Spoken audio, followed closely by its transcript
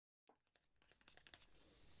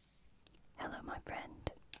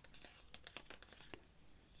friend.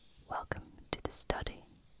 Welcome to the study.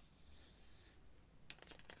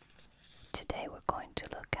 Today we're going to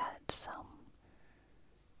look at some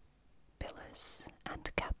pillars and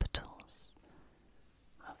capitals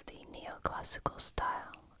of the neoclassical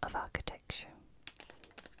style of architecture.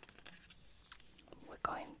 We're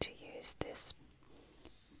going to use this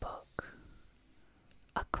book,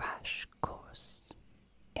 A Crash Course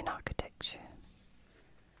in Architecture.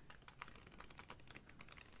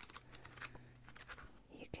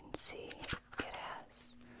 You can see it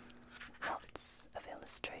has lots of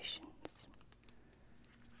illustrations.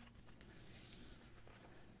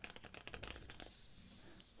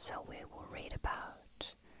 So we will read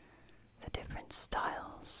about the different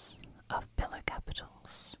styles of pillar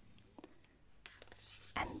capitals,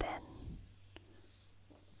 and then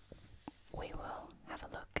we will have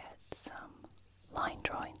a look at some line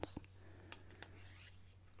drawings.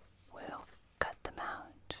 We'll cut them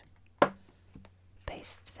out,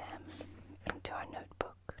 paste them into our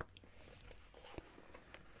notebook,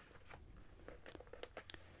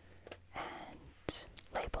 and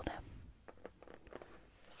label them.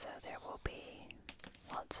 So there will be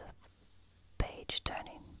lots of page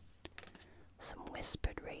turning, some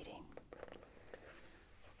whispered reading,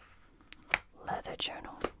 leather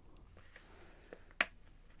journal,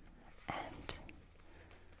 and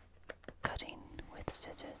cutting with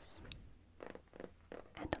scissors,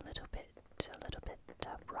 and a little bit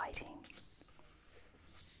of writing.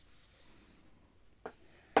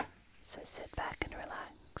 So sit back and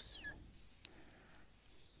relax,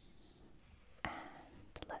 and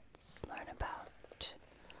let's learn about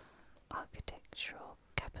architectural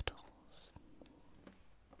capitals.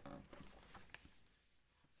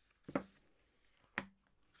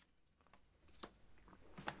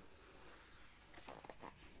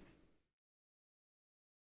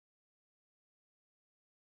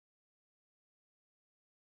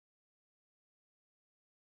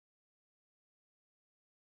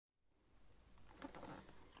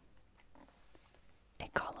 A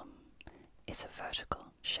column is a vertical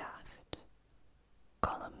shaft.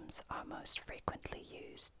 Columns are most frequently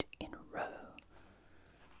used in a row,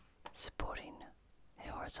 supporting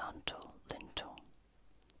a horizontal lintel,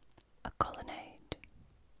 a colonnade,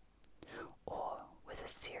 or with a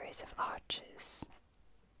series of arches,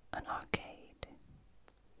 an arcade.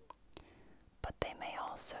 But they may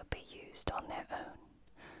also be used on their own,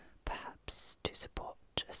 perhaps to support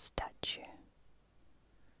a statue.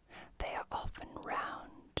 They are often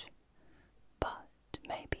round, but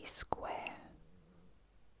may be square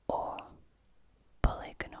or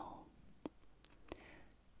polygonal.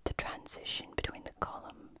 The transition between the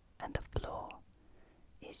column and the floor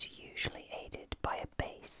is usually aided by a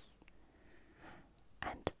base,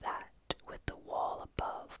 and that with the wall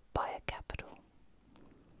above by a capital.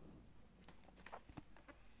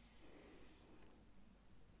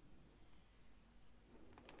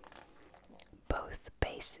 Both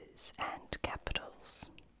bases and capitals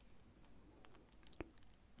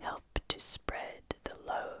help to spread the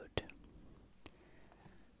load,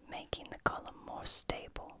 making the column more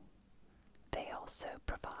stable. They also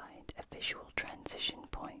provide a visual transition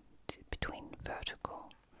point between vertical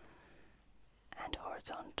and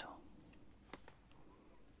horizontal.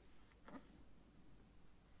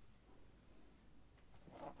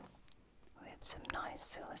 We have some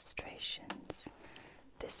nice illustrations.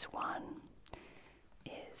 This one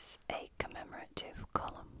is a commemorative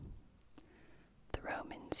column. The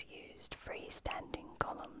Romans used freestanding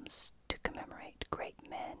columns to commemorate great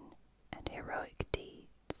men and heroic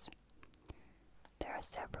deeds. There are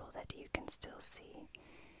several that you can still see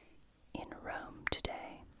in Rome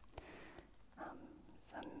today.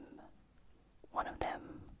 One of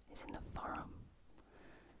them is in the Forum.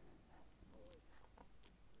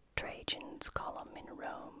 Trajan's column in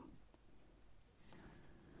Rome.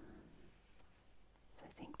 So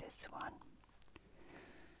I think this one,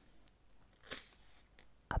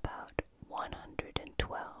 about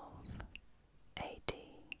 112 AD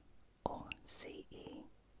or CE,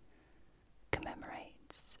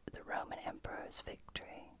 commemorates the Roman Emperor's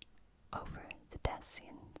victory over the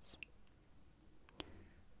Dacians.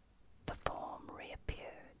 The form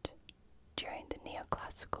reappeared during the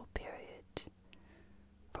neoclassical period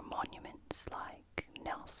for monuments like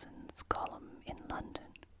Nelson's column in London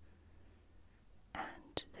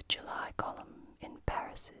and the July column in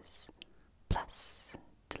Paris's Place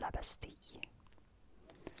de la Bastille.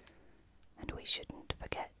 And we shouldn't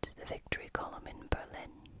forget the Victory column in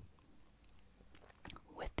Berlin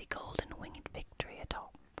with the golden winged victory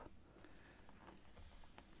atop.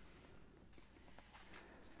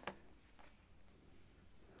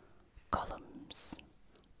 Columns columns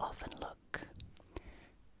often look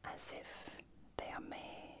as if they are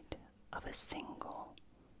made of a single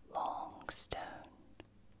long stone,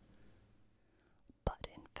 but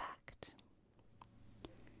in fact,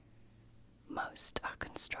 most are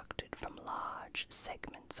constructed from large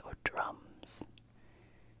segments or drums.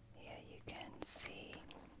 Here you can see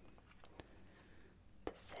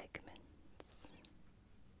the segments.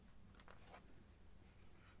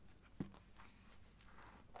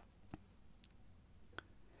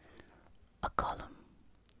 A column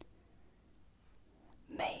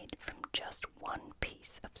made from just one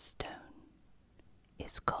piece of stone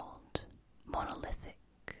is called monolithic,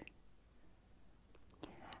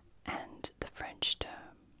 and the French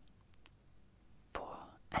term for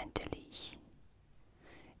intellect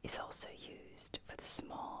is also used for the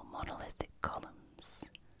small monolithic columns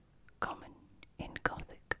common in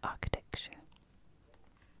Gothic architecture.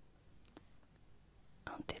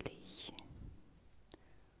 Intellect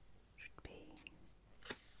should be.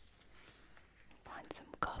 Find some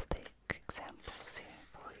Gothic examples here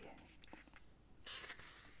for you.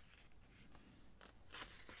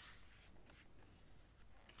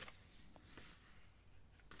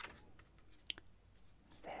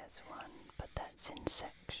 There's one, but that's in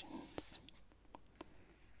sections.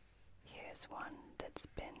 Here's one that's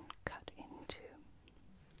been cut into.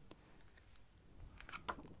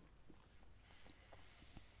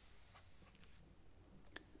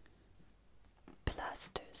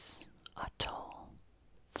 Pilasters are tall,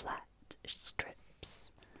 flat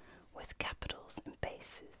strips with capitals and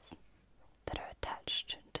bases that are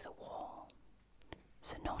attached to the wall,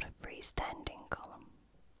 so not a freestanding column.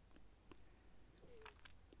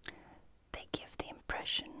 They give the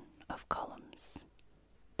impression of columns,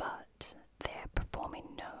 but they're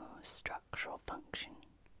performing no structural function.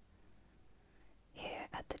 Here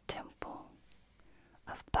at the temple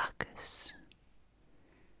of Bacchus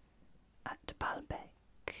at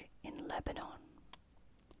Baalbek in Lebanon,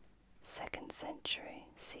 2nd century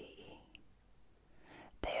CE,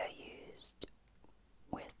 they are used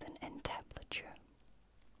with an entablature,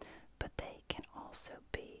 but they can also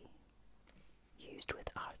be used with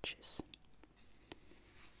arches.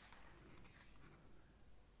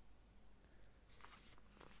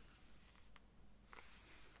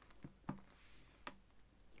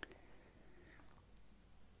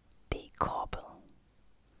 The corbel.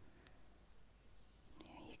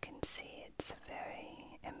 You can see it's a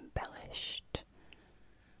very embellished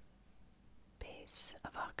piece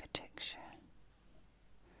of architecture.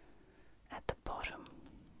 At the bottom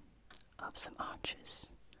of some arches,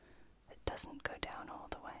 it doesn't go down all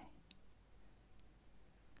the way.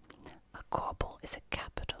 A corbel is a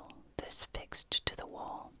capital that is fixed to the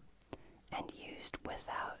wall and used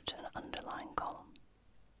without an underlying column.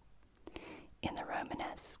 In the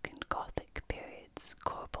Romanesque and Gothic periods,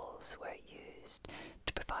 corbels were used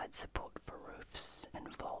to provide support for roofs and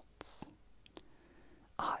vaults,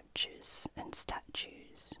 arches and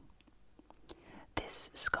statues.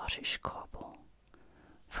 This Scottish corbel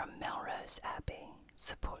from Melrose Abbey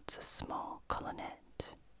supports a small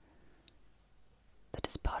colonnette that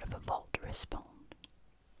is part of a vault respond.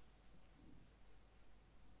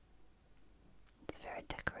 It's very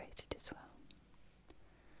decorated as well.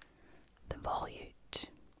 The volute,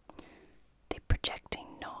 the projecting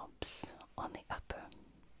knobs on the upper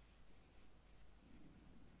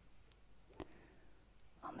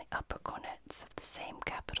cornets of the same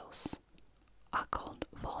capitals are called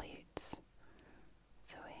volutes.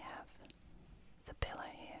 So we have the pillar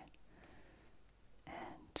here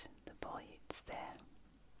and the volutes there.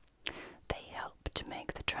 They help to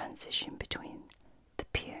make the transition between the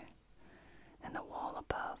pier and the wall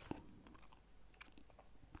above.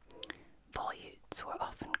 Volutes were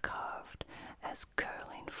often carved as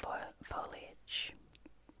curling foliage,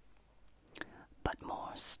 but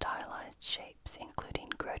more stylized shapes, including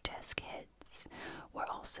grotesque heads, were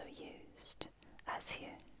also used, as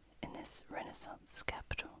here in this Renaissance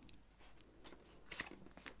capital.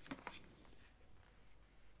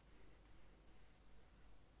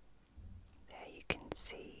 There you can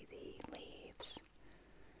see the leaves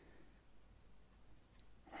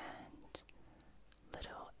and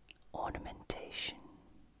little ornamentation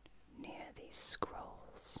near these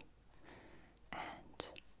scrolls and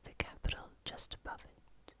the capital just above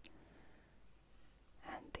it,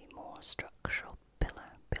 and the more structural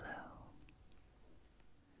pillar below.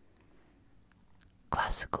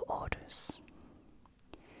 Classical orders.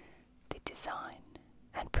 The design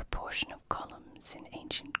and proportion of columns in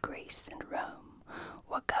ancient Greece and Rome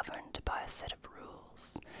were governed by a set of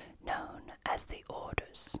rules known as the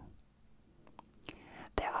orders.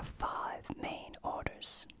 There are 5 main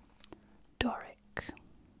orders: Doric,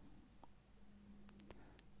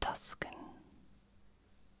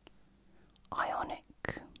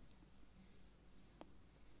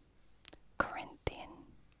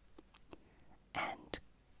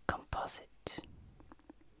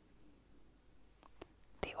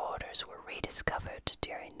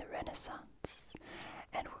 Renaissance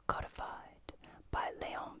and were codified by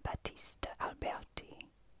Leon Battista Alberti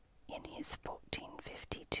in his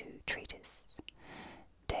 1452 treatise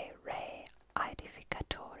De Re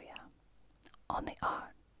Edificatoria on the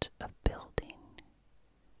art of building.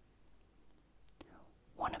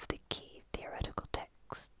 One of the key theoretical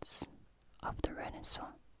texts of the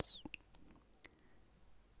Renaissance.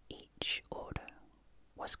 Each order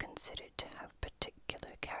was considered to have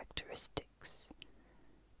particular characteristics,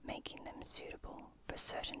 making them suitable for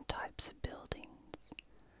certain types of buildings.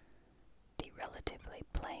 The relatively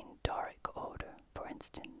plain Doric order, for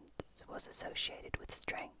instance, was associated with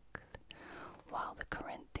strength, while the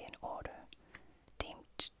Corinthian order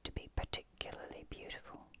deemed to be particularly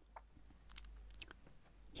beautiful.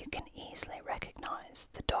 You can easily recognize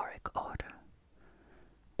the Doric order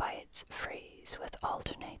by its frieze with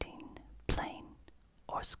alternating plain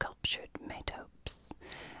or sculptured metopes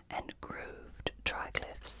and grooved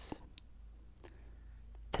triglyphs.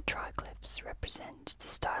 The triglyphs represent the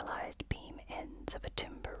stylized beam ends of a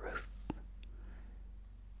timber roof.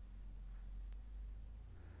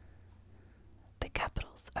 The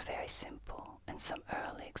capitals are very simple, and some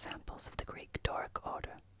early examples of the Greek Doric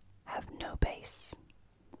order have no base.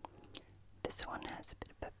 This one has a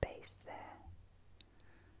bit of a base there.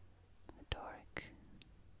 The Doric.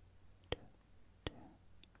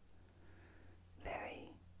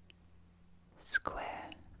 Very square,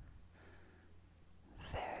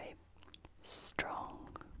 very strong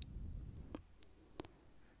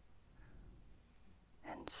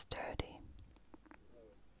and sturdy.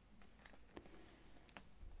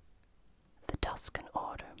 The Tuscan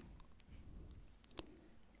order,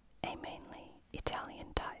 a mainly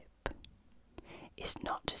Italian type, is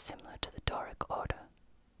not dissimilar to the Doric order,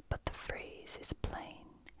 but the frieze is plain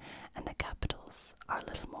and the capitals are a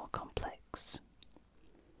little more complex,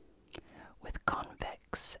 with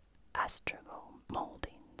convex astragal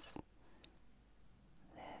moldings.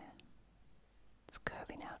 There, it's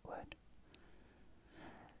curving outward.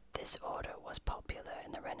 This order was popular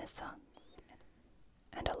in the Renaissance,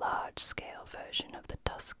 and a large-scale version of the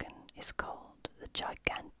Tuscan is called the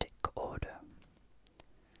Gigantic Order.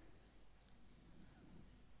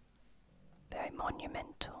 Very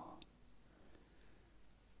monumental.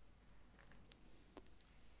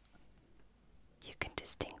 You can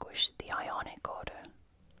distinguish the Ionic order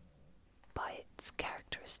by its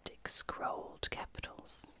characteristic scrolled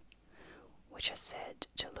capitals, which are said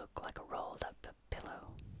to look like a rolled-up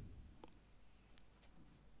pillow.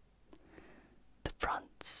 The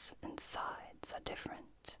fronts and sides are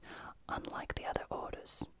different, unlike the other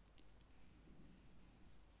orders.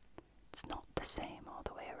 It's not the same all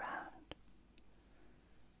the way around.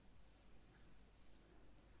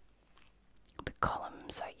 The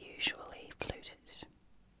columns are usually fluted,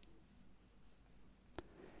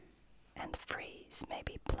 and the frieze may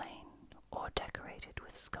be plain or decorated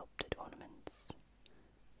with sculpted ornaments.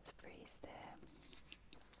 There's a frieze there.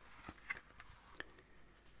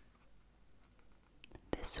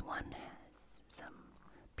 This one has some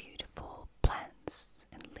beautiful plants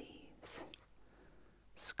and leaves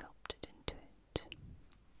sculpted into it.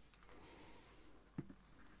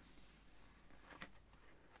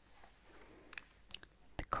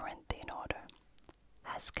 The Corinthian order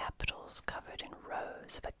has capitals covered in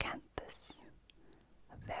rows of acanthus,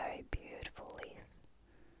 a very beautiful leaf,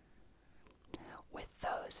 with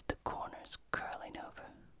those at the corners curling over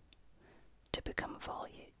to become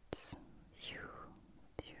volutes.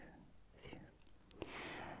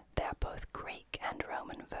 They are both Greek and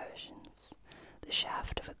Roman versions. The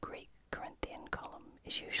shaft of a Greek Corinthian column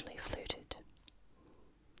is usually fluted,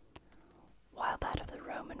 while that of the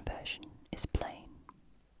Roman version is plain.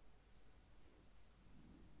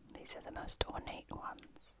 These are the most ornate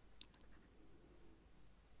ones.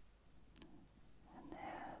 And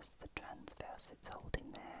there's the transverse it's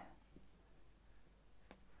holding there.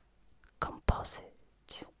 Composite.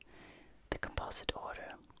 The composite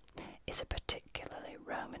order is a particularly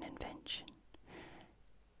Roman invention,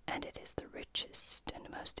 and it is the richest and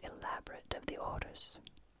most elaborate of the orders.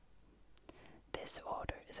 This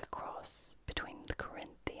order is a cross between the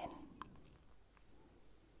Corinthian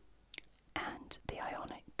and the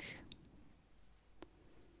Ionic.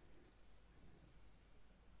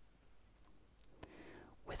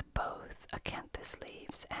 With both acanthus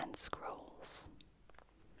leaves and scrolls.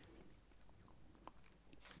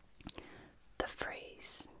 The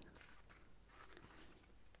frieze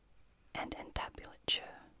and entablature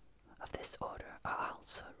of this order are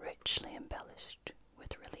also richly embellished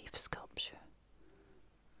with relief sculpture.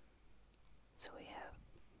 So we have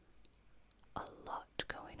a lot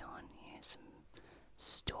going on here, some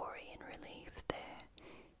story and relief there,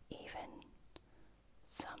 even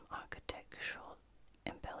some architectural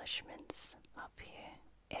embellishments up here.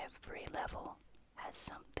 Every level has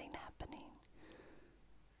something happening.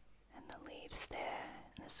 And the leaves there,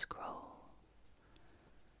 and the scroll.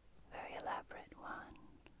 Very elaborate one.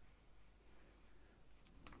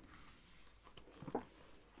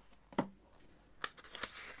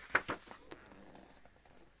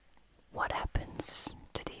 What happens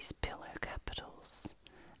to these pillar capitals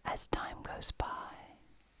as time goes by?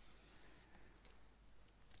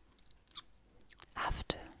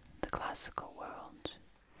 After the classical world,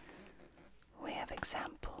 we have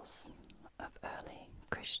examples of early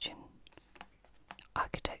Christian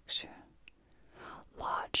architecture.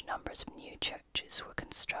 Large numbers of new churches were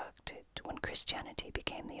constructed when Christianity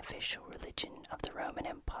became the official religion of the Roman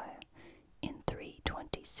Empire in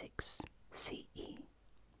 326 CE.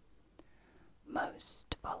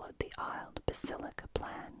 Most followed the aisled basilica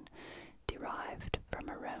plan derived from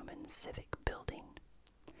a Roman civic building,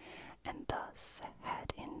 and thus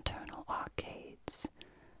had internal arcades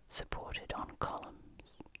supported on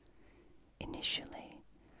columns. Initially,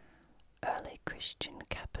 early Christian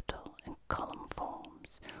capital and column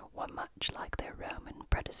forms were much like their Roman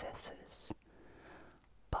predecessors,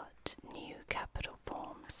 but new capital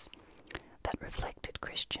forms that reflected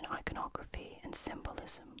Christian iconography and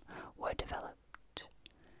symbolism were developed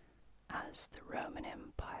as the Roman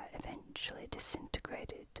Empire eventually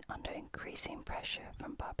disintegrated under increasing pressure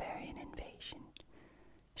from barbarian invasion.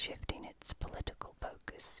 Shifting its political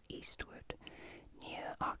focus eastward, new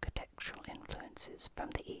architectural influences from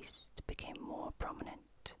the east became more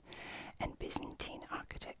prominent, and Byzantine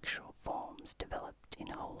architectural forms developed in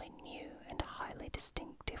wholly new and highly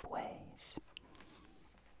distinctive ways.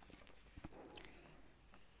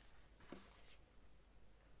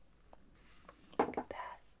 Look at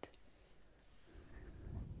that.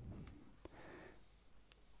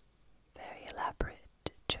 Very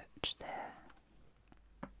elaborate church there.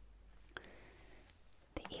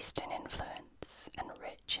 The Eastern influence and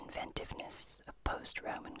rich inventiveness of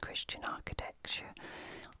post-Roman Christian architecture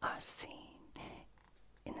are seen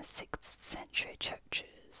in the 6th century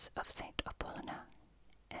churches of St. Apollonia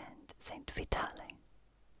and St. Vitale,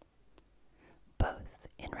 both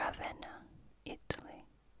in Ravenna, Italy.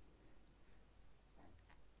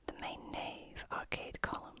 The main nave arcade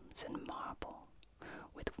columns in marble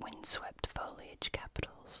with windswept foliage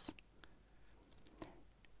capitals.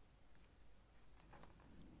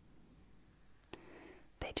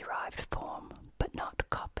 They derived form, but not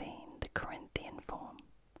copying the Corinthian form,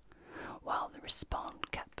 while the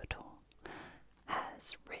respond capital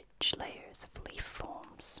has rich layers of leaf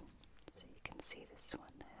forms. So you can see this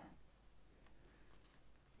one there.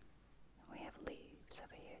 We have leaves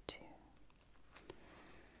over here too.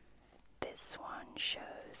 This one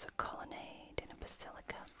shows a colonnade in a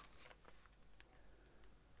basilica.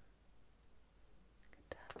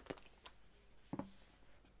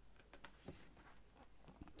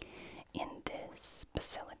 In this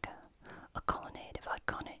basilica, a colonnade of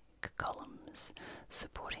iconic columns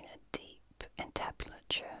supporting a deep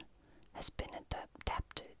entablature has been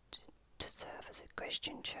adapted to serve as a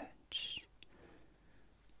Christian church.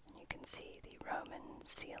 And you can see the Roman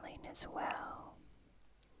ceiling as well.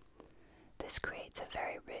 This creates a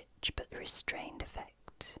very rich but restrained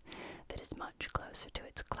effect that is much closer to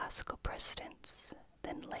its classical precedents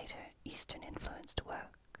than later Eastern-influenced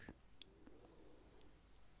work.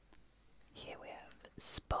 Here we have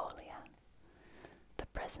spolia. The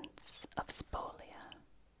presence of spolia,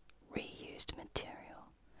 reused material,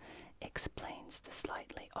 explains the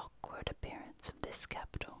slightly awkward appearance of this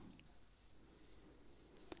capital.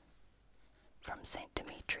 From St.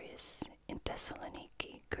 Demetrius in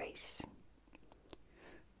Thessaloniki, Greece.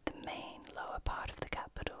 The main lower part of the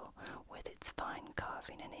capital, with its fine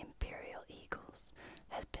carving and imperial eagles,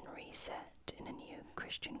 has been reset in a new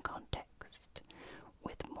Christian context,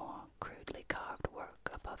 with more crudely carved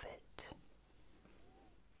work above it.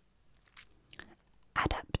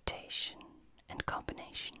 Adaptation and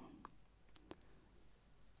combination.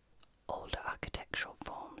 Older architectural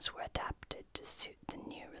forms were adapted to suit the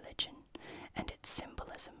new religion and its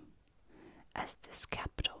symbolism, as this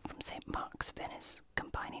capital from St. Mark's, Venice,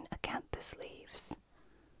 combining acanthus leaves,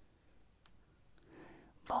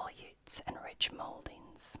 volutes and rich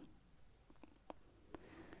moldings,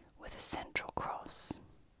 with a central cross,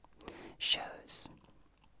 shows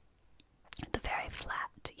the very flat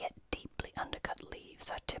yet deeply undercut leaves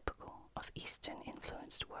are typical of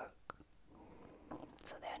Eastern-influenced work.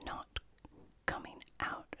 So they're not coming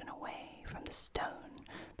out and away from the stone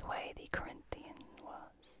the way the Corinthian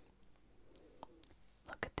was.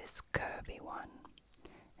 Look at this curvy one,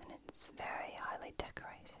 and it's very highly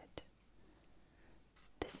decorated.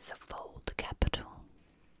 This is a fold capital.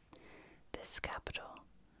 This capital,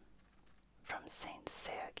 from Saint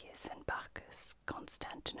Sergius and Bacchus,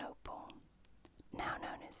 Constantinople, now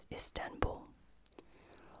known as Istanbul,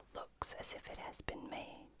 looks as if it has been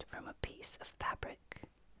made from a piece of fabric,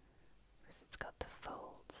 because it's got the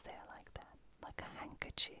folds there like that, like a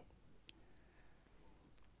handkerchief.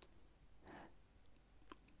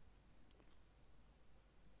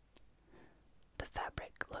 The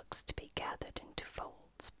fabric looks to be gathered into folds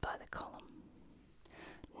by the column.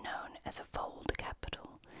 Known as a fold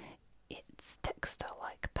capital, its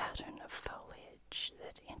textile-like pattern of foliage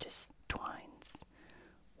that intertwines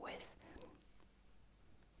with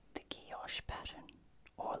the guilloche pattern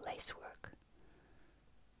or lacework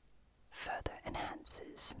further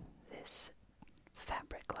enhances this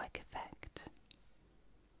fabric-like effect.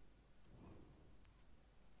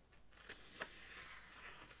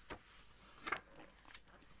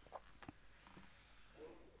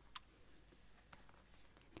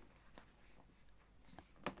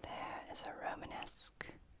 There is a Romanesque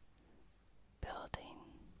building.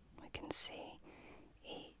 We can see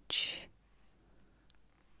each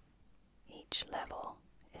level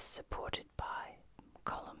is supported by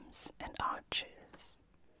columns and arches.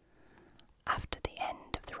 After the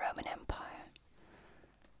end of the Roman Empire,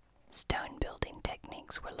 stone building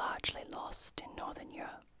techniques were largely lost in Northern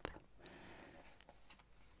Europe,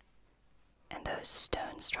 and those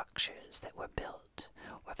stone structures that were built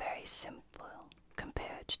were very simple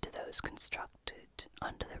compared to those constructed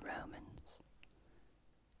under the Romans.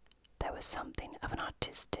 There was something of an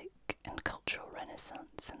artistic and cultural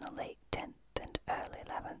renaissance in the late 10th and early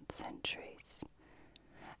 11th centuries,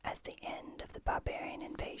 as the end of the barbarian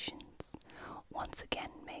invasions once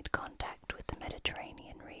again made contact with the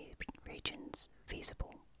Mediterranean regions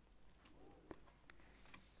feasible.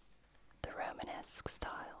 The Romanesque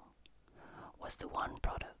style was the one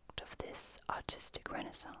product of this artistic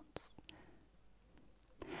renaissance,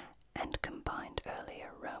 and combined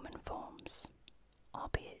earlier Roman forms,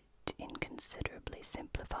 albeit in considerably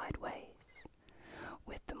simplified ways,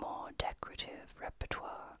 with the more decorative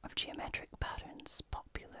repertoire of geometric patterns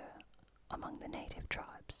popular among the native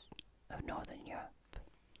tribes of Northern Europe.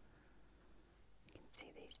 You can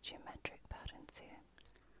see these geometric patterns here.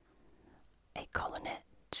 A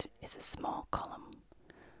colonnette is a small column,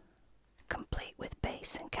 complete with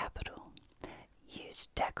base and capital,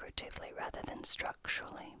 used decoratively rather than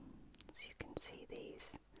structurally. As you can see,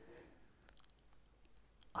 these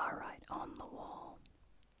are right on the wall.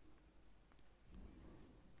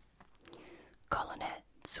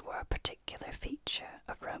 Colonnettes were a particular feature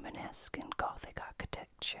of Romanesque and Gothic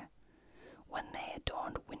architecture when they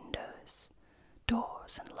adorned windows,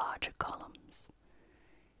 doors, and larger columns.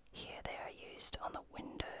 Here they are used on the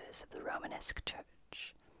windows of the Romanesque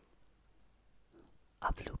church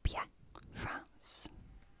of Loupiac, France.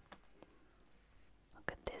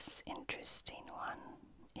 Look at this interesting one.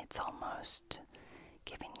 It's almost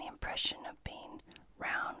giving the impression of being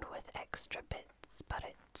round with extra bits, but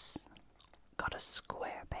it's got a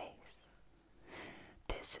square base.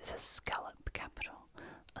 This is a scallop capital.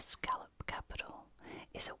 A scallop capital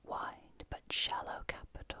is a wide but shallow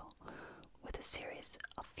capital with a series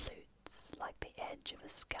of flutes like the edge of a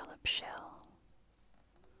scallop shell,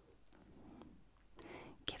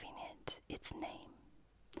 giving it its name.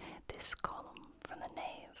 This column from the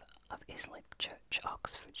nave of Islip Church,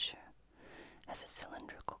 Oxfordshire, has a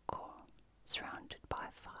cylindrical core surrounded by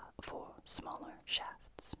 4 smaller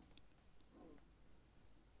shafts.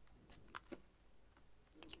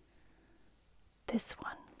 This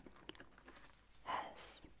one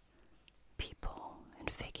has people and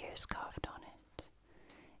figures carved on it.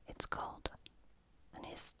 It's called an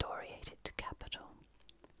historiated capital.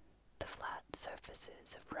 The flat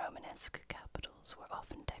surfaces of Romanesque capitals were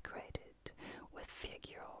often decorated with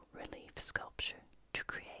figural relief sculpture to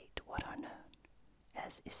create what are known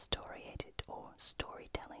as historiated or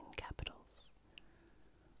storytelling capitals.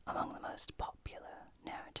 Among the most popular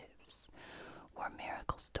narratives were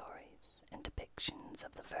miracle stories and depictions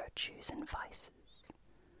of the virtues and vices.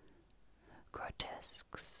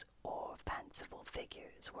 Grotesques or fanciful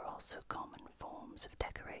figures were also common forms of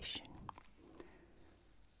decoration.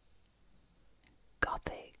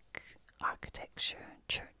 Gothic architecture,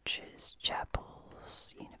 churches,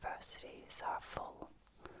 chapels, universities are full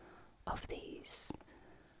of these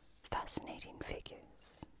fascinating figures.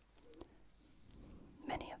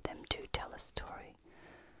 Many of them do tell a story.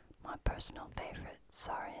 My personal favorites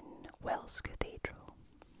are in Wells Cathedral.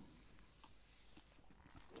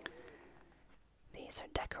 These are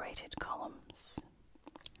decorated columns,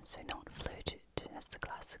 so not fluted as the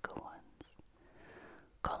classical ones.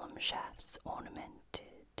 Column shafts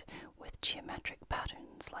ornamented with geometric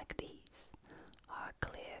patterns like these are a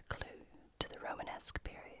clear clue to the Romanesque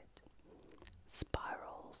period.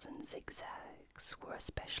 Spirals and zigzags were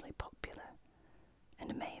especially popular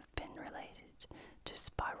and may have been related to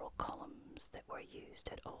spiral columns that were used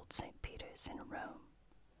at Old St. Peter's in Rome.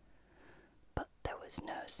 But there was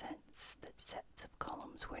no sense that sets of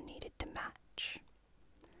columns were needed to match.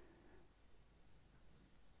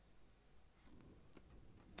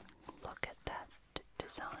 Look at that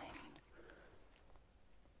design.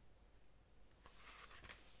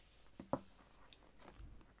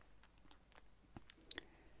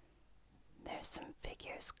 There's some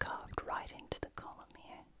figures carved right into the column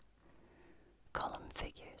here. Column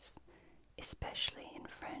figures, especially in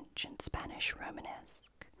French and Spanish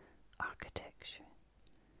Romanesque architecture.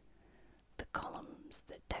 The columns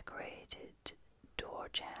that decorated door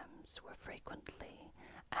jambs were frequently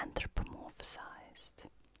anthropomorphized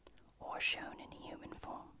or shown in human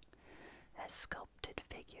form as sculpted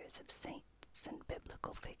figures of saints and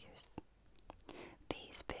biblical figures.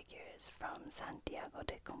 These figures from Santiago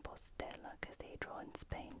de Compostela Cathedral in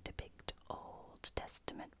Spain depict Old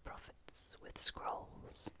Testament prophets with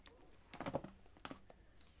scrolls.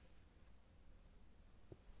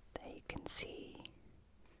 There you can see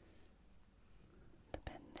the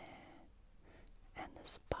pen there and the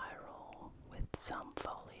spiral with some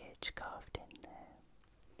foliage carved in there.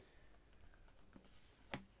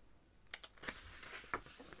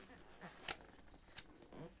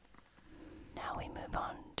 Now we move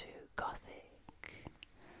on to Gothic.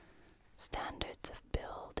 Standards of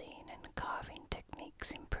building and carving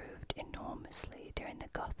techniques improved enormously during the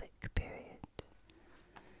Gothic period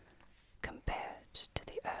compared to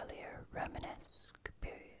the earlier Romanesque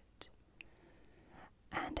period,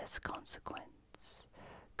 and as a consequence,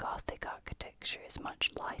 Gothic architecture is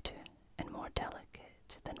much lighter and more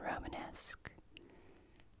delicate than Romanesque.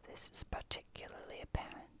 This is particularly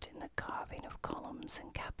apparent in the carving of columns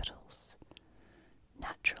and capitals.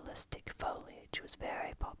 Naturalistic foliage was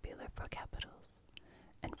very popular for capitals,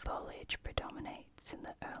 and foliage predominates in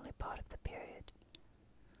the early part of the period.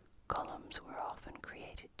 Columns were often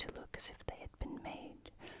created to look as if they had been made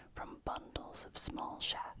from bundles of small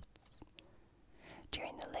shafts.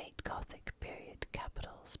 During the late Gothic period,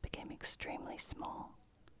 capitals became extremely small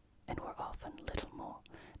and were often little more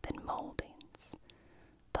than moldings,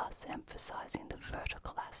 thus emphasizing the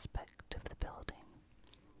vertical aspect of the building.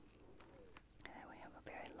 There we have a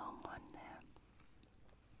very long one there.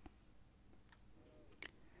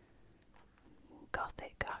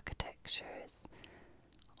 Gothic architecture is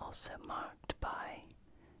also marked by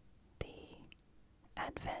the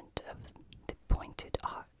advent of the pointed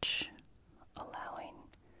arch, allowing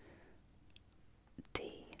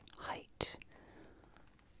the height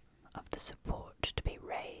of the support to be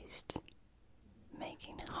raised,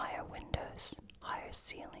 making higher windows, higher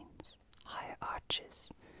ceilings, higher arches,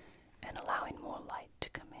 and allowing more light to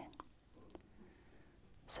come in.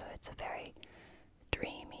 So it's a very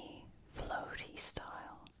dreamy, floaty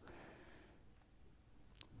style,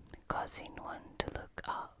 causing one to look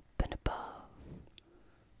up and above.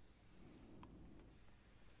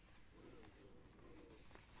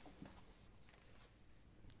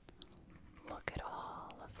 Look at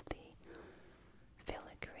all of the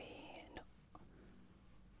filigree and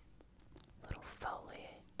little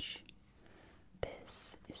foliage.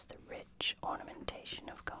 This is the rich ornamentation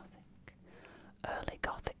of Gothic. Early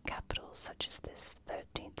Gothic capitals such as this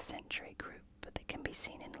 13th century group that can be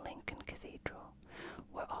seen in Lincoln Cathedral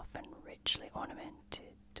were often richly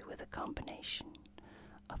ornamented with a combination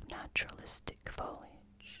of naturalistic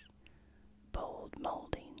foliage, bold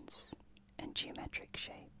moldings, and geometric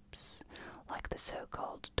shapes, like the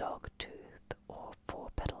so-called dog-tooth or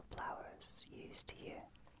four-petal flowers used here.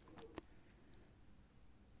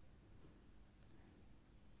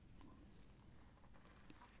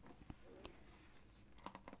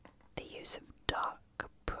 The use of dark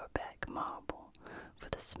Purbeck marble for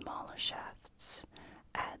the smaller shafts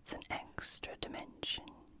adds an extra dimension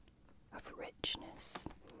of richness.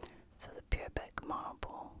 So the Purbeck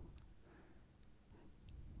marble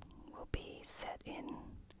will be set in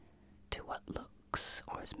to what looks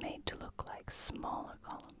or is made to look like smaller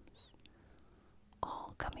columns,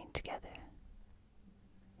 all coming together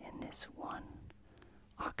in this one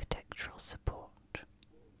architectural support.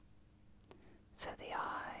 So the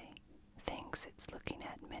eye thinks it's looking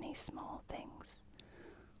at many small things,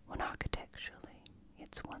 when architecturally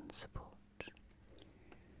it's one support.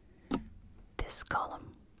 This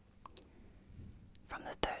column from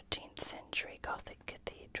the 13th century Gothic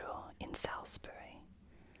cathedral in Salisbury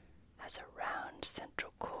has a round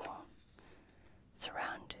central core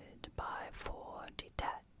surrounded by 4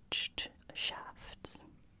 detached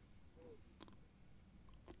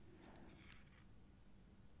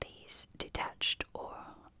These detached or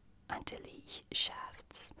intellect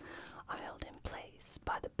shafts are held in place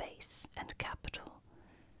by the base and capital,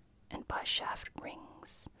 and by shaft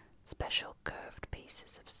rings, special curved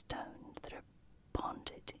pieces of stone that are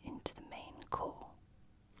bonded into the main core.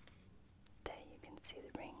 There you can see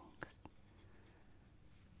the rings.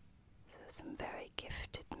 So some very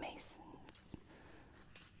gifted masons,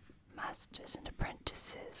 masters and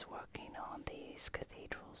apprentices working on these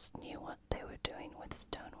cathedrals knew what they were doing with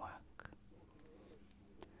stonework.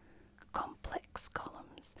 Complex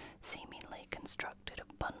columns, seemingly constructed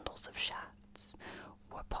of bundles of shafts,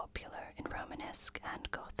 were popular in Romanesque and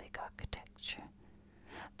Gothic architecture.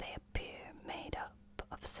 They appear made up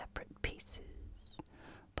of separate pieces,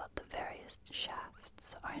 but the various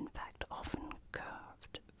shafts are in fact often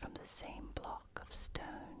carved from the same block of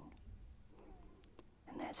stone.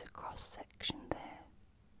 And there's a cross-section there,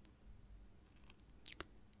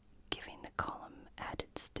 giving the column added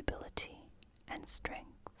stability and strength.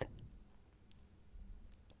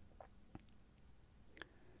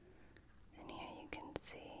 And here you can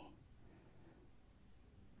see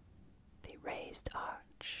the raised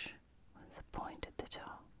arch with a point at the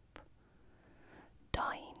top.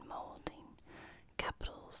 Dying molding.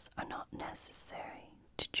 Capitals are not necessary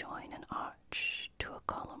to join an arch to a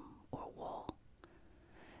column or wall.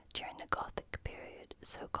 During the Gothic period,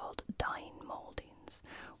 so-called dying moldings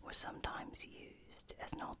were sometimes used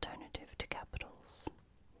as an alternative to capitals.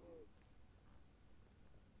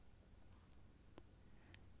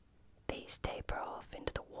 These taper off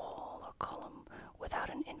into the wall or column without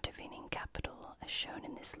an intervening capital, as shown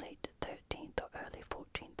in this late 13th or early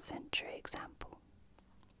 14th century example.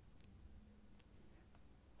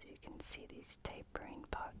 So you can see these tapering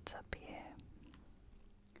parts up here.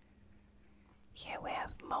 Here we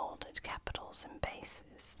have molded capitals and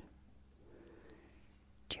bases.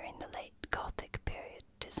 During the late Gothic period,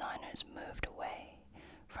 designers moved away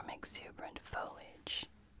from exuberant foliage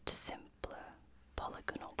to simpler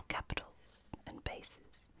polygonal capitals and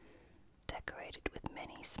bases, decorated with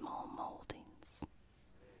many small moldings.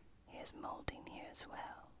 Here's molding here as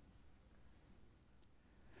well.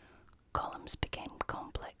 Columns became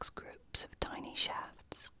complex groups of tiny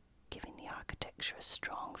shafts, giving the architecture a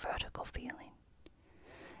strong vertical feeling,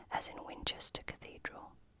 as in Winchester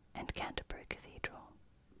Cathedral and Canterbury Cathedral.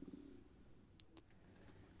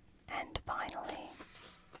 And finally,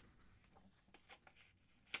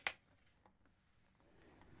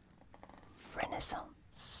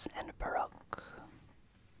 Renaissance and Baroque.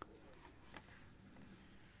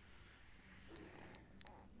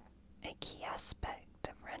 A key aspect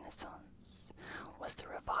of Renaissance was the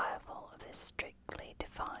revival of the strictly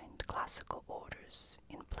defined classical orders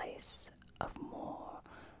in place of more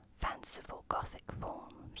fanciful Gothic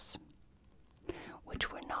forms,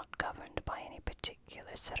 which were not governed by any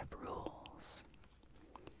particular set of rules,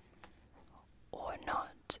 or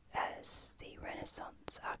not as the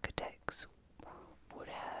Renaissance architects would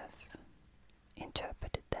have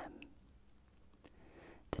interpreted them.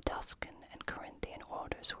 The Tuscan and Corinthian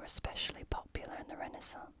orders were especially popular in the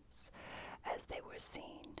Renaissance, as they were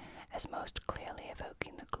seen as most clearly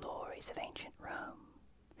evoking the glories of ancient Rome.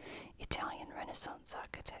 Italian Renaissance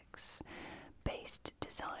architects based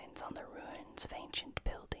designs on the ruins of ancient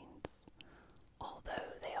buildings,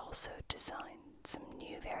 although they also designed some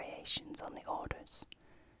new variations on the orders,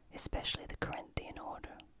 especially the Corinthian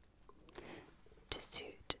order, to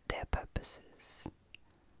suit their purposes.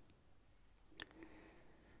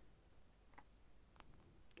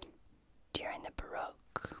 During the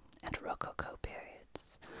Baroque and Rococo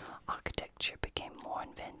periods, architecture became more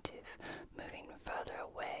inventive, moving further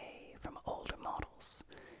away from older models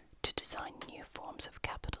to design new forms of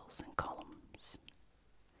capitals and columns.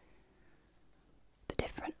 The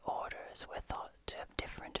different orders were thought to have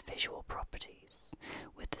different visual properties,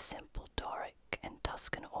 with the simple Doric and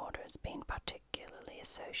Tuscan orders being particularly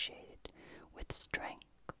associated with strength,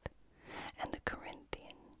 and the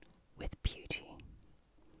Corinthian with beauty.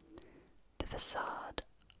 The facade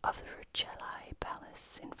of the Rucellai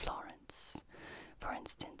Palace in Florence, for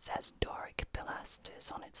instance, has Doric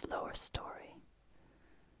pilasters on its lower story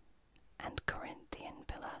and Corinthian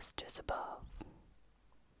pilasters above.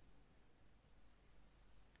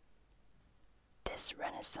 This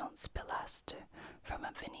Renaissance pilaster from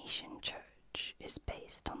a Venetian church is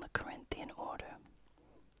based on the Corinthian order,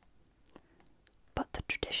 but the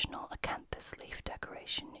traditional acanthus leaf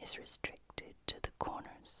decoration is restricted to the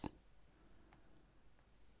corners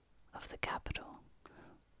of the capital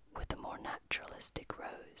with the more naturalistic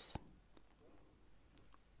rose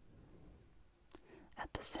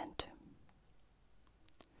at the center.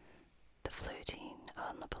 The fluting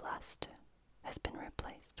on the pilaster has been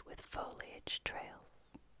replaced with foliage trails.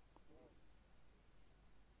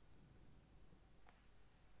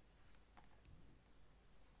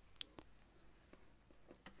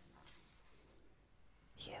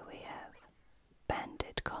 Here we have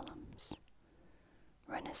banded columns.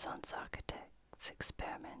 Renaissance architects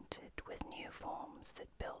experimented with new forms that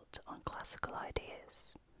built on classical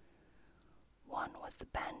ideas. One was the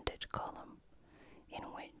banded column, in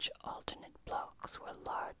which alternate blocks were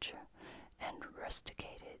larger and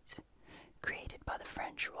rusticated, created by the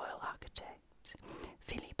French royal architect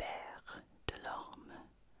Philibert Delorme.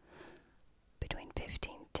 Between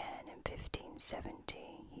 1510 and 1570,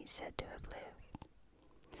 he's said to have lived,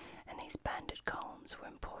 and these banded columns were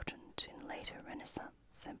important in later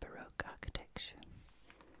Renaissance and Baroque architecture.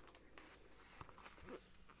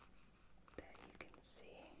 There you can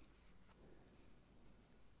see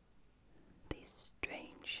these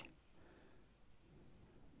strange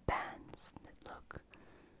bands that look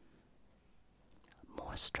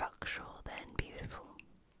more structural than beautiful,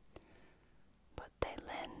 but they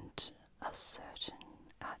lend a certain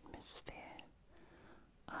atmosphere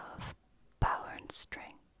of power and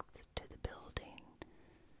strength to the building,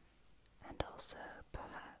 and also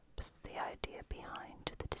perhaps the idea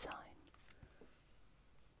behind the design.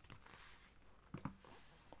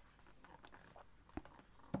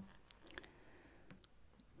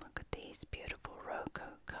 Look at these beautiful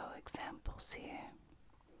Rococo examples here.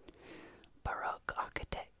 Baroque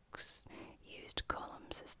architects used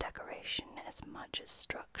columns as decoration as much as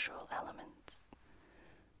structural elements.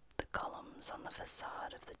 The columns on the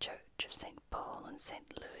facade of the Church of St. Paul and St.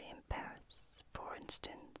 Louis in Paris, for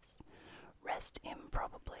instance, rest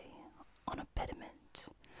improbably on a pediment,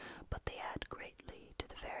 but they add greatly to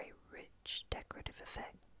the very rich decorative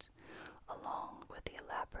effect, along with the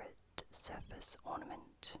elaborate surface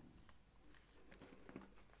ornament.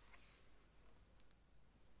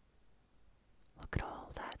 Look at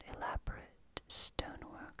all that elaborate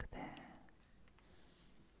stonework there.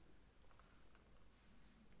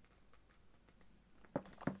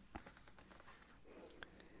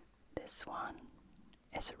 This one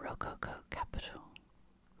is a Rococo capital.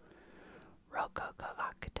 Rococo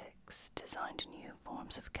architects designed new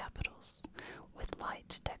forms of capitals with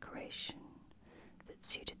light decoration that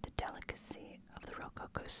suited the delicacy of the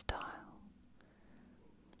Rococo style.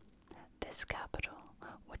 This capital,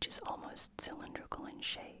 which is almost cylindrical in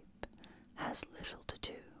shape, has little to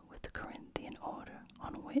do with the Corinthian order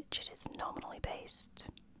on which it is nominally based,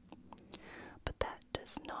 but that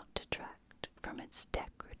does not detract from its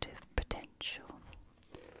decorative potential.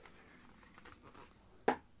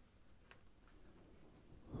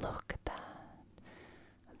 Look at that.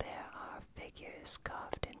 There are figures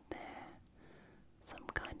carved in there, some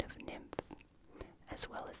kind of nymph, as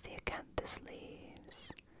well as the acanthus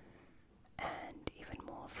leaves, and even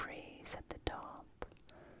more frieze at the top,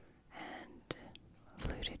 and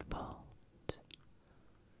fluted vault.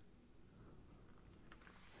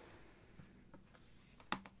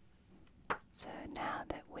 So now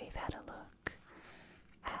that we've had a look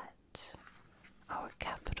at our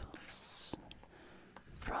capitals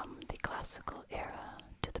from the classical era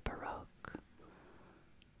to the Baroque,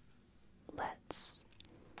 let's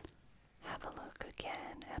have a look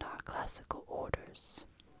again at our classical orders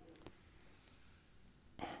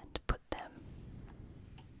and put them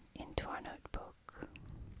into our notebook.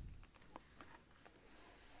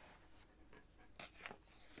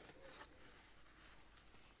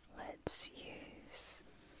 Let's use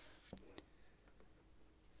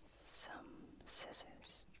some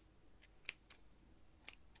scissors.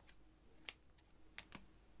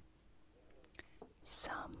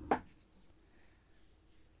 Some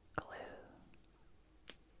glue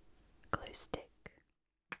stick,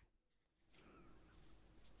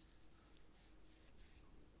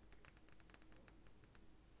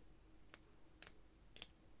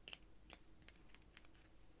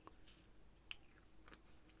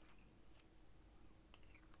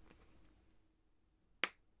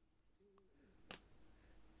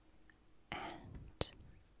 and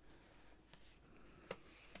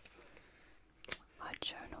our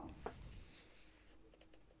journal.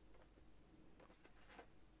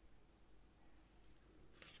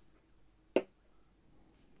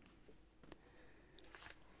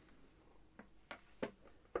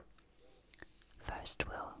 First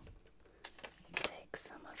we'll take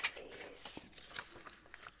some of these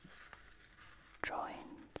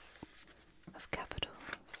drawings of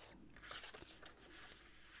capitals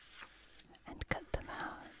and cut them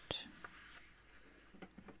out.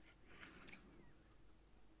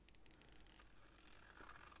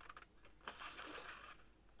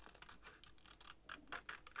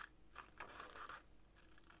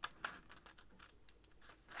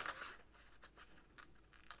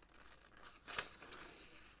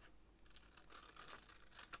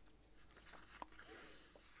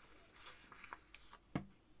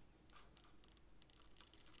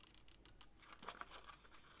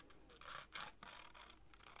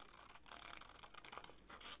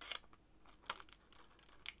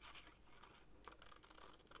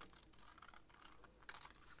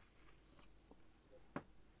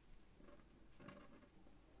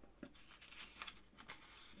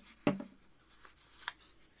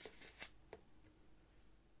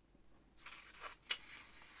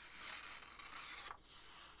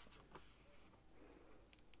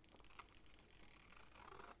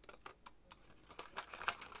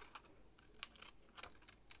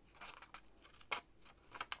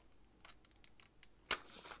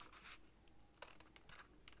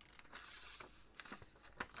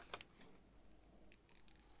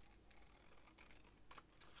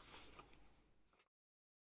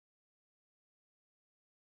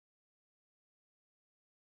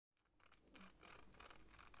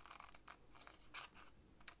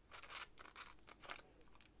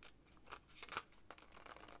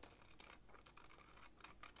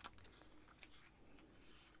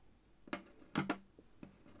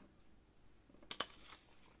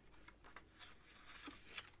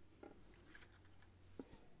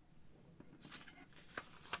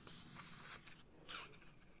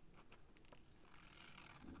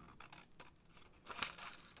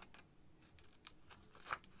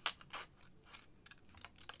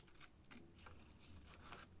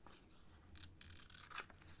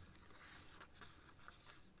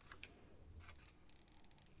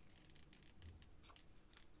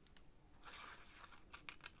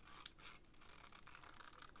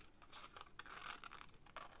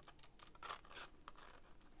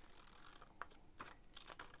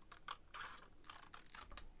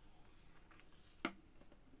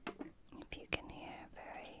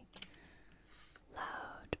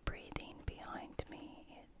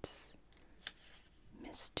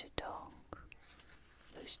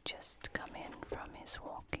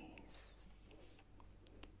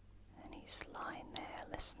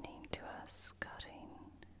 listening to us cutting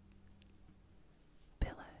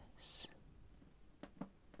pillows.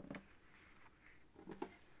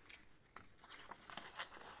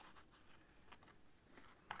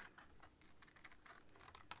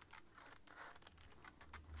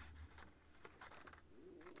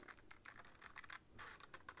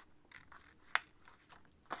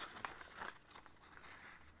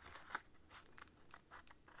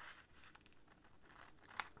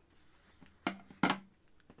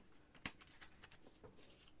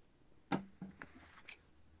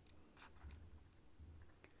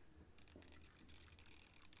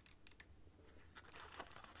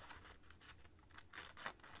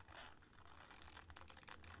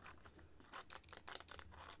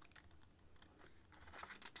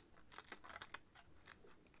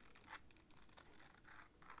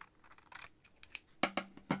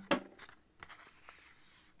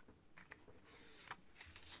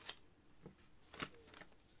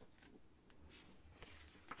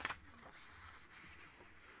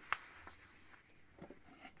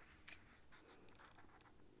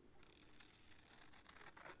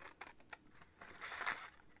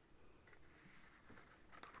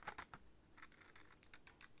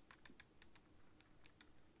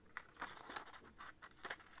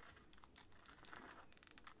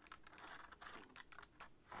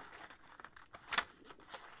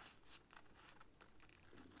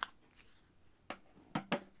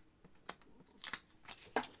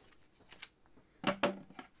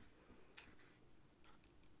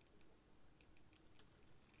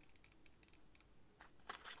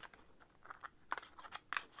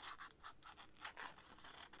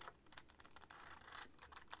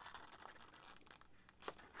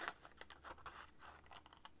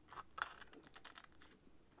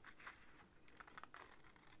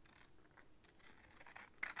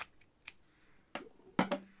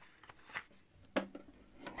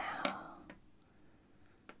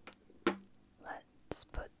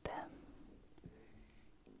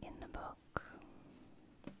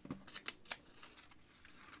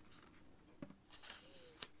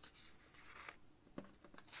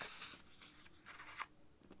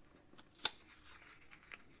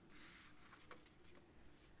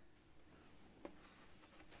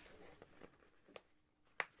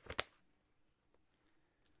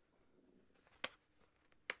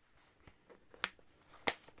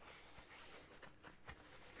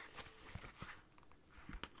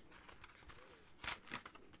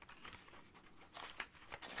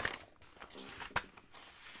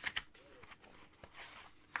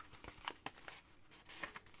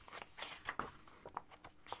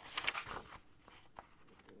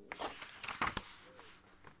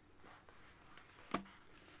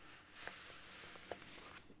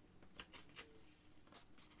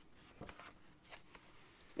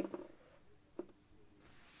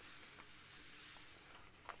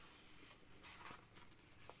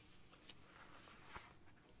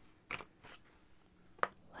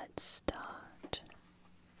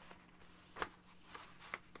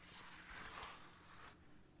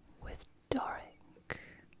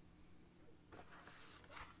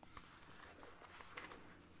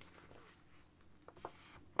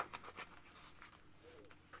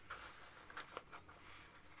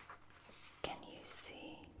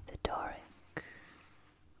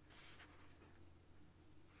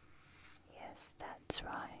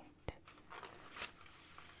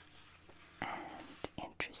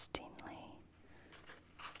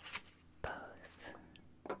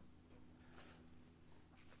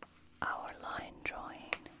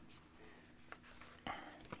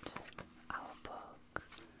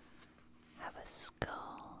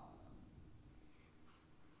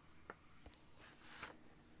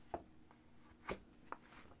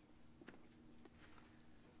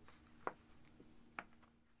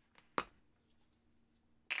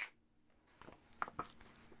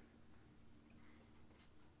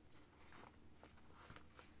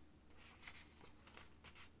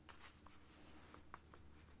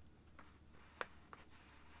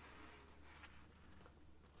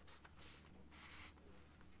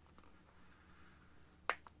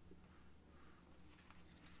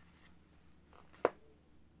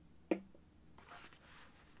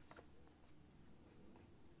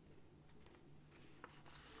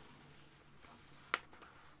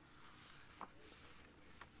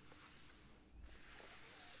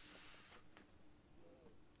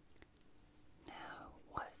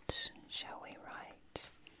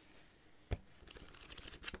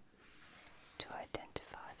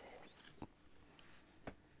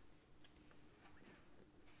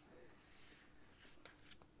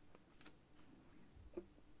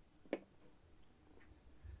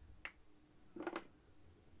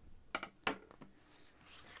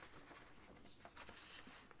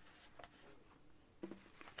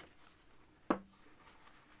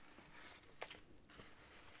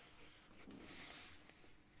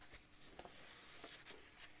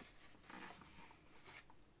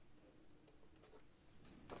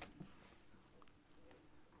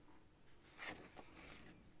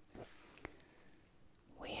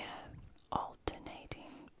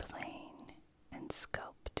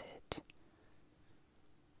 sculpted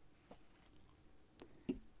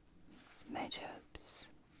meadows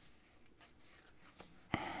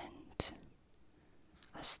and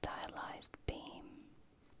a stylized beam.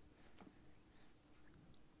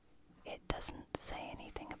 It doesn't say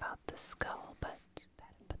anything about the skull, but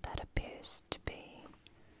that appears to be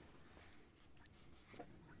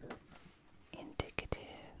indicative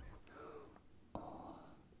or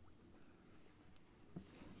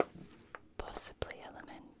possibly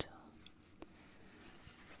elemental.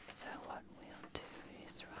 So what we'll do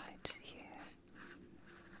is write here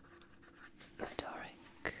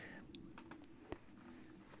Doric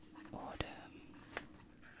order,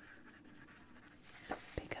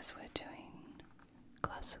 because we're doing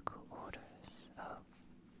classical orders of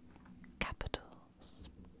capitals.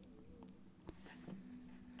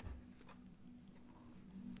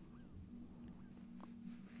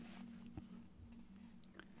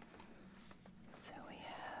 So we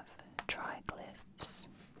have triglyphs.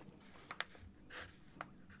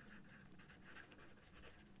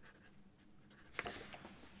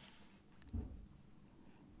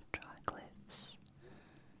 Triglyphs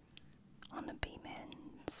on the beam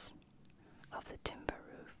ends of the timber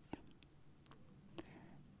roof,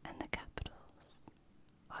 and the capitals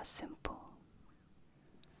are simple.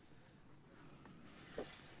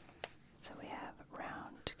 So we have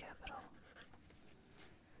round capital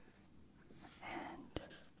and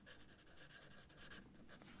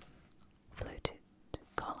fluted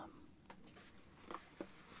column.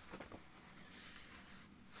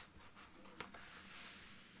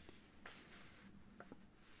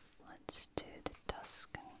 Let's do the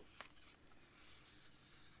Tuscan.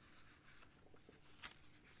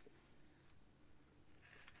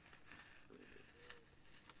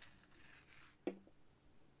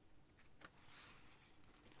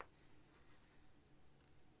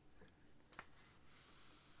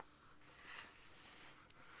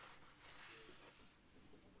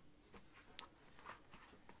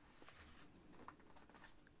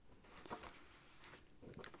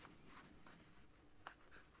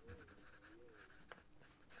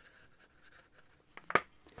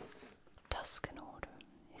 Tuscan order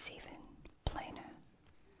is even plainer.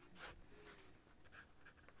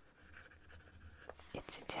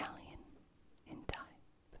 It's Italian in type.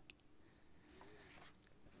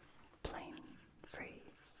 Plain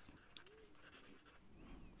frieze.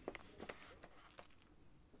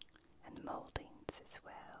 And moldings as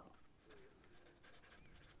well.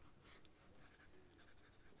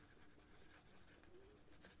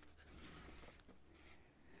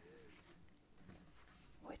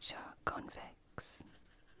 Which are convex.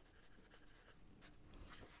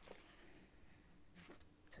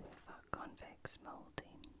 So we have our convex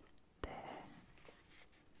molding there,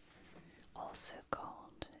 also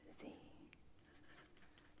called the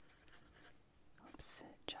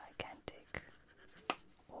gigantic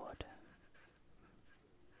order.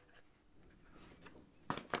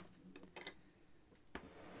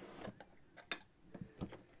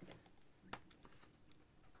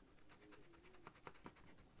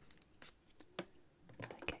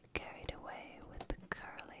 I get carried away with the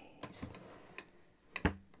curlies.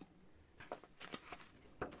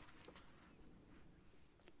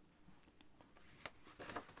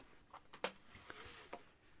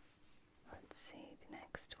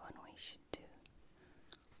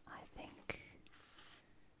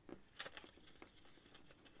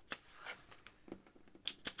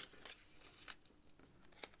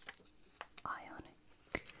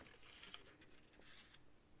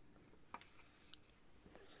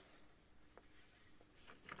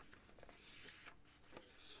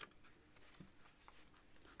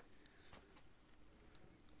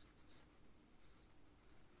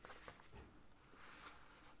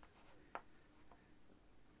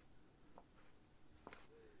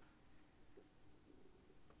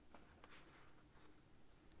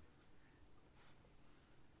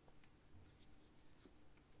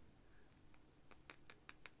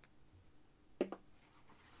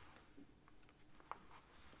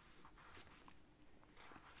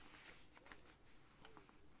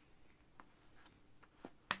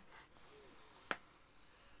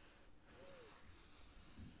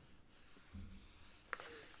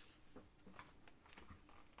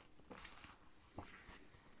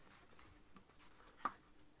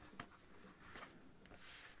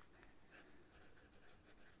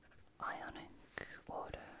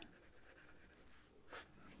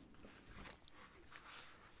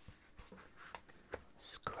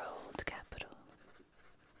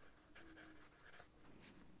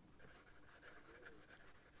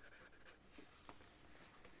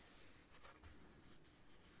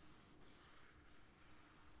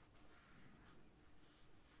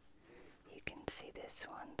 see this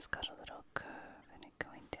one's got a little curve in it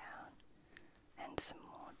going down, and some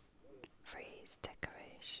more frieze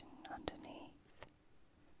decoration underneath.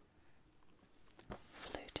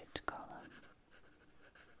 Fluted column.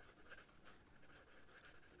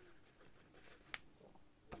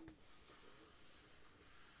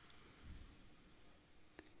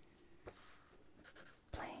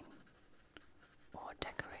 Plain or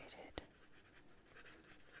decorated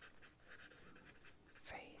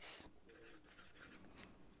frieze.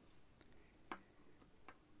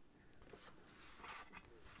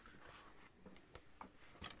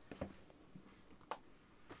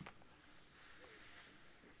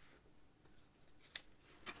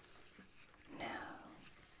 Now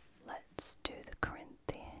let's do the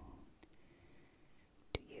Corinthian.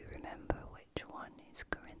 Do you remember which one is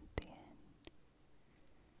Corinthian?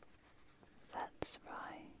 That's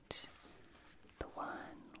right, the one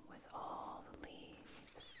with all the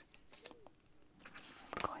leaves.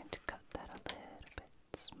 I'm going to cut that a little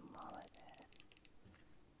bit smaller there.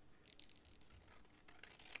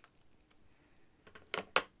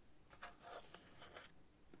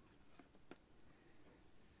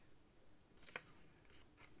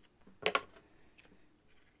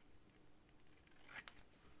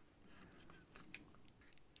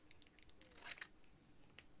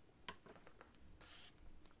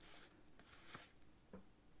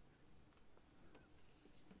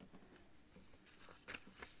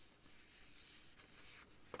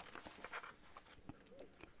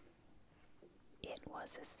 It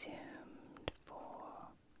was assumed for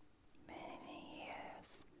many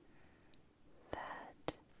years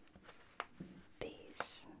that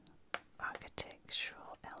these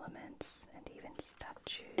architectural elements and even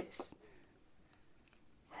statues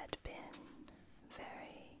had been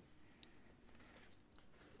very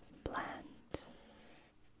bland,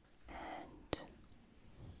 and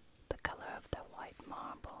the color of the white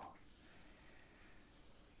marble,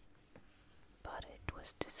 but it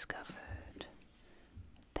was discovered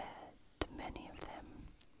that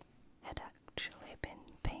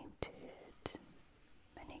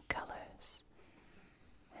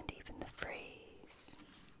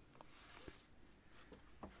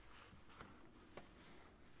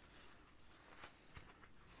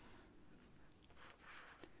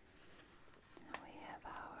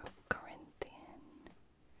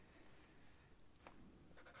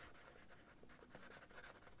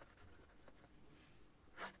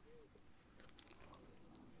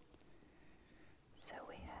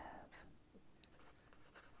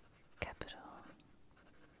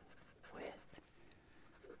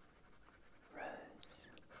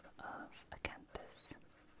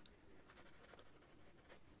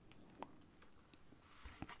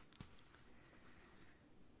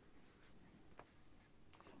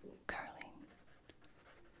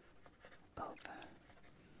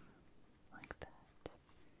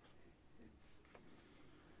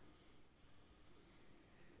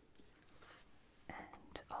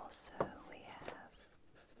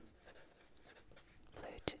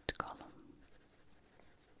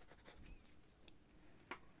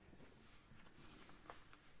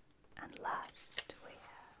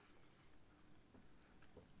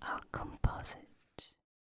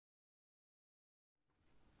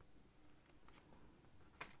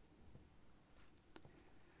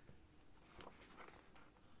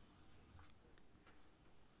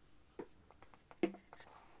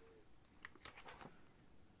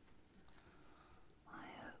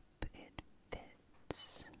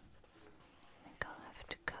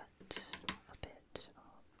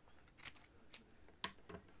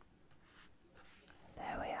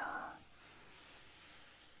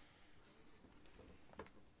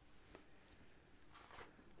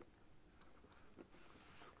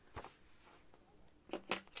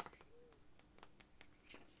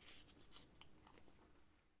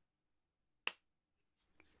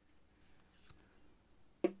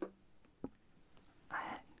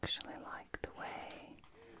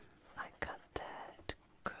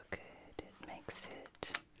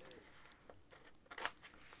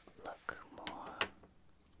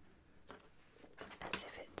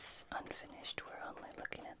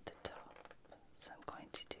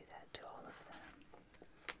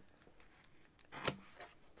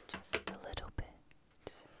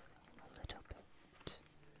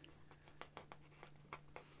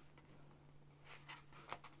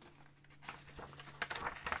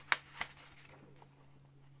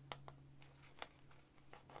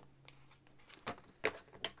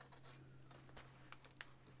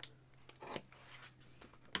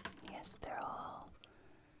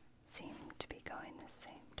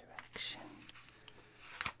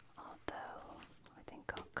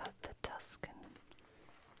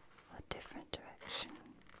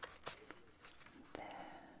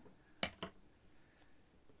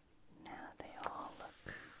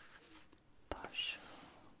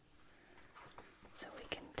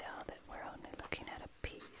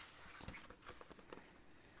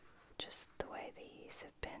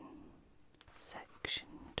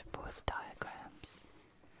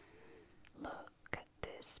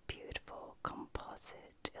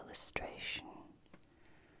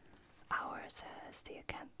has the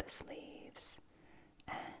acanthus leaves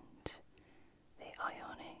and the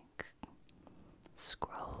Ionic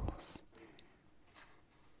scrolls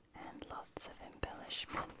and lots of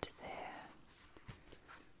embellishment there.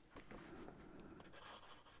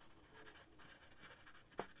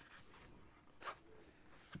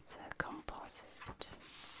 It's a composite.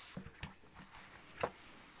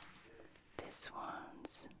 This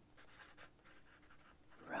one's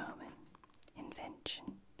Roman invention,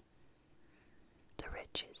 the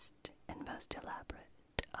richest and most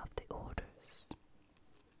elaborate of the orders.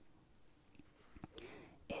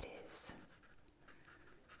 It is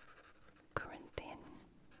Corinthian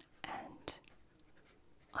and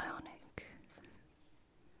Ionic.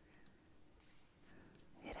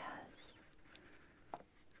 It has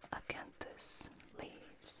acanthus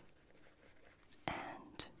leaves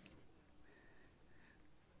and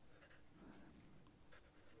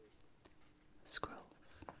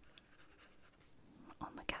scrolls on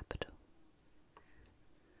the capital,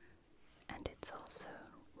 and it's also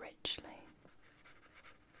richly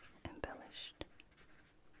embellished.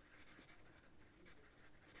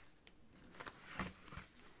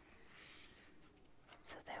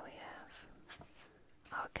 So there we have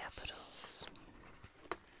our capitals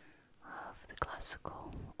of the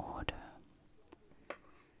classical order.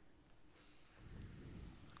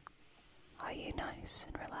 Are you nice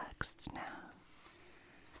and relaxed now?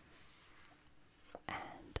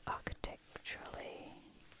 And architecturally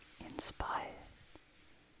inspired?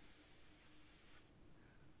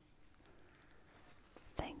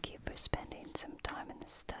 Thank you for spending some time in the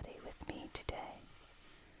study with me today.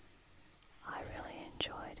 I really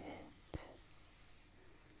enjoyed it.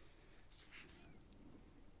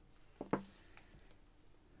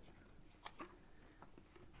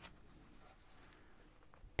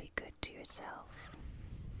 Be good to yourself